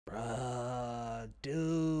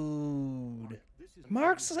dude.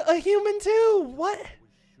 Mark's a human too. What?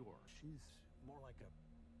 She's more like a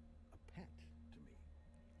pet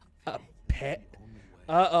to me. A pet?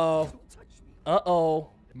 Uh-oh. Uh-oh.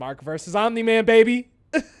 Mark versus Omni-Man, baby.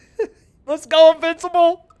 Let's go,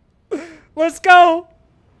 Invincible. Let's go.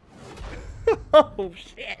 Oh,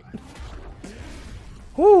 shit.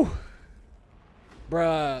 Whew.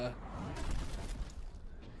 Bruh.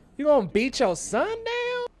 You gonna beat your son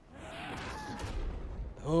down?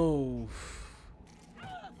 Oh.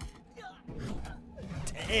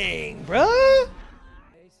 Dang, bruh.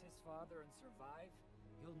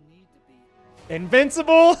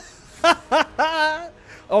 Invincible.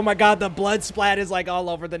 Oh my god, the blood splat is like all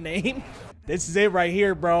over the name. This is it right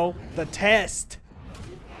here, bro. The test.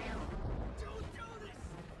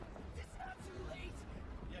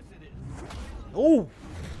 Ooh.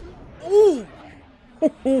 Ooh.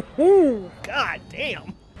 God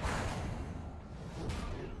damn.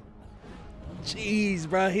 Jeez,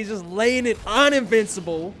 bro. He's just laying it on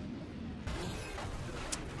Invincible.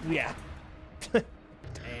 Yeah. Dang,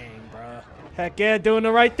 bro. Heck yeah, doing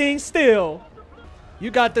the right thing still. You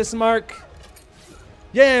got this, Mark.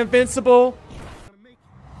 Yeah, Invincible.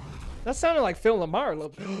 That sounded like Phil Lamar a little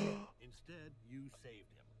bit. Instead, you saved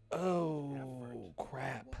him. Oh,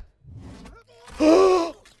 crap.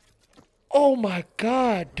 Oh my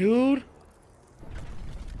god, dude.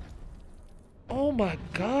 Oh my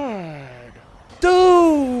god.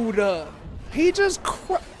 Dude! He just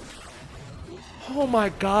oh my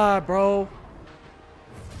god, bro.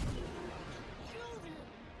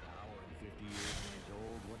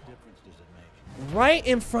 Right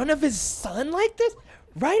in front of his son like this?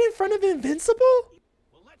 Right in front of Invincible?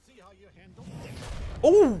 Well, let's see how you handle this.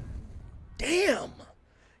 Oh, damn.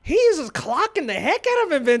 He's just clocking the heck out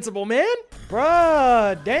of Invincible, man.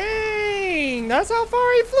 Bruh, dang. That's how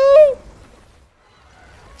far he flew?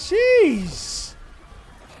 Jeez.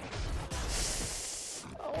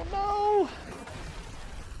 Oh, no.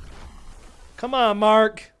 Come on,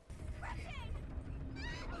 Mark.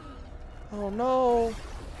 Oh, no.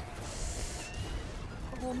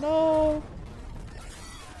 Oh, no.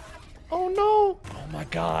 Oh, no. Oh, my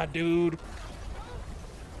God, dude.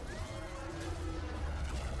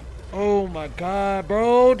 Oh my god,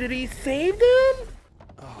 bro. Did he save them?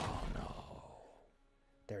 Oh no.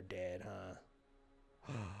 They're dead,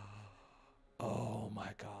 huh? Oh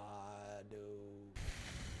my god, dude.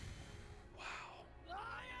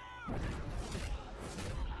 Wow.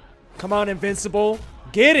 Come on, Invincible.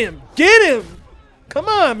 Get him. Get him. Come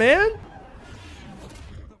on, man. For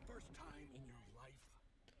the first time in your life,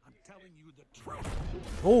 I'm telling you the truth.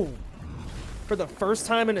 Oh. For the first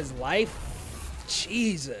time in his life?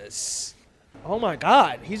 Jesus. Oh my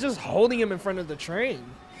god. He's just holding him in front of the train.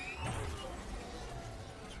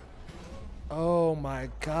 Oh my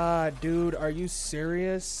god, dude. Are you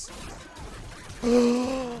serious?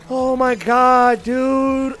 Oh my god,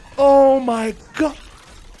 dude. Oh my god.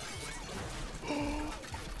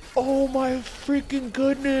 Oh my freaking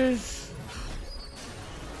goodness.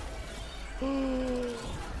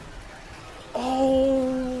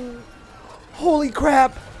 Oh. Holy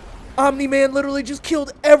crap. Omni-Man literally just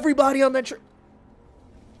killed everybody on that train.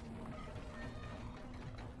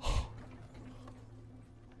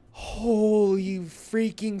 Holy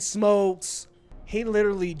freaking smokes. He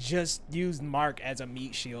literally just used Mark as a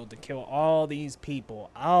meat shield to kill all these people.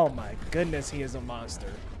 Oh my goodness, he is a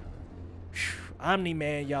monster.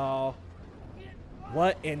 Omni-Man, y'all.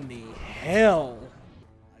 What in the hell?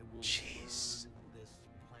 Jeez. This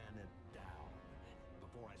planet down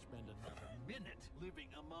before I spend another minute living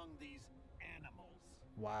among these animals.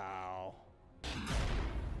 Wow.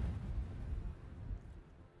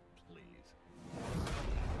 Please.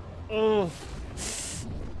 Oh.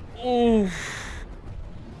 Oh.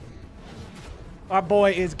 Our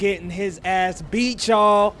boy is getting his ass beat,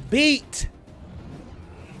 y'all. Beat.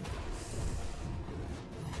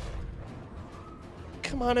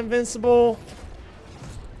 Come on, Invincible.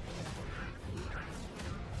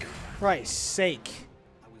 Christ's sake.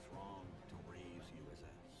 I was wrong to raise you as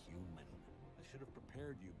a human. I should have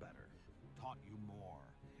prepared you better, taught you more.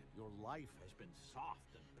 Your life has been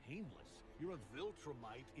soft and painless. You're a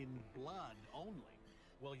Viltrumite in blood only.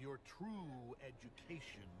 Well, your true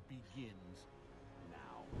education begins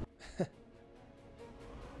now.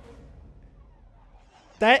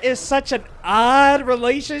 That is such an odd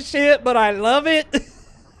relationship, but I love it.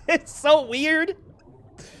 It's so weird.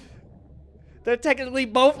 They're technically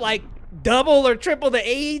both like double or triple the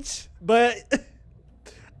age, but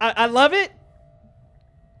I love it.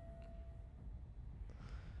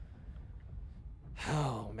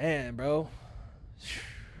 Oh man, bro.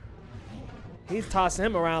 He's tossing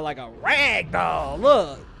him around like a rag doll.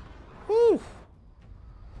 Look. Whew.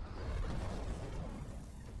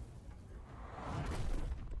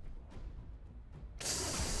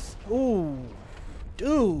 Ooh,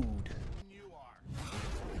 dude.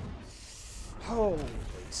 Holy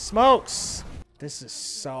smokes. This is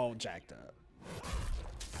so jacked up.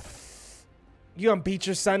 You gonna beat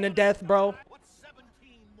your son to death, bro? What's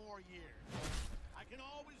 17 more years? I can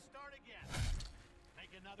always start again.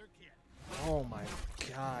 Make another kid. Oh my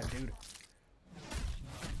god, dude.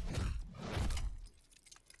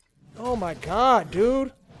 Oh my god,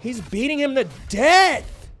 dude. He's beating him to death.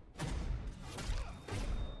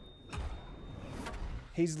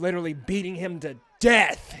 He's literally beating him to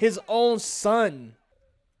death. His own son.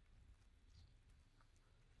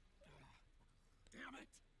 Damn it.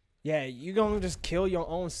 Yeah, you gonna just kill your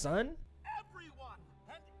own son? Everyone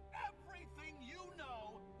and everything you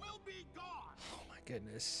know will be gone. Oh my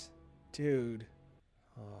goodness. Dude.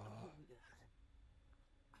 Oh. I still have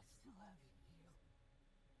you.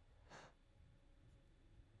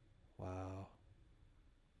 Wow.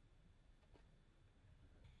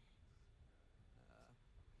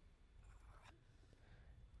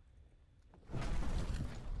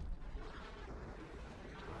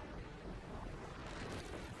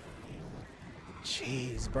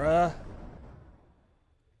 Jeez, bruh.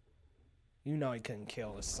 You know he couldn't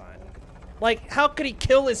kill his son. Like, how could he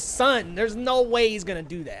kill his son? There's no way he's gonna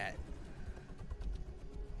do that.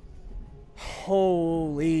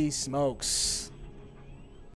 Holy smokes.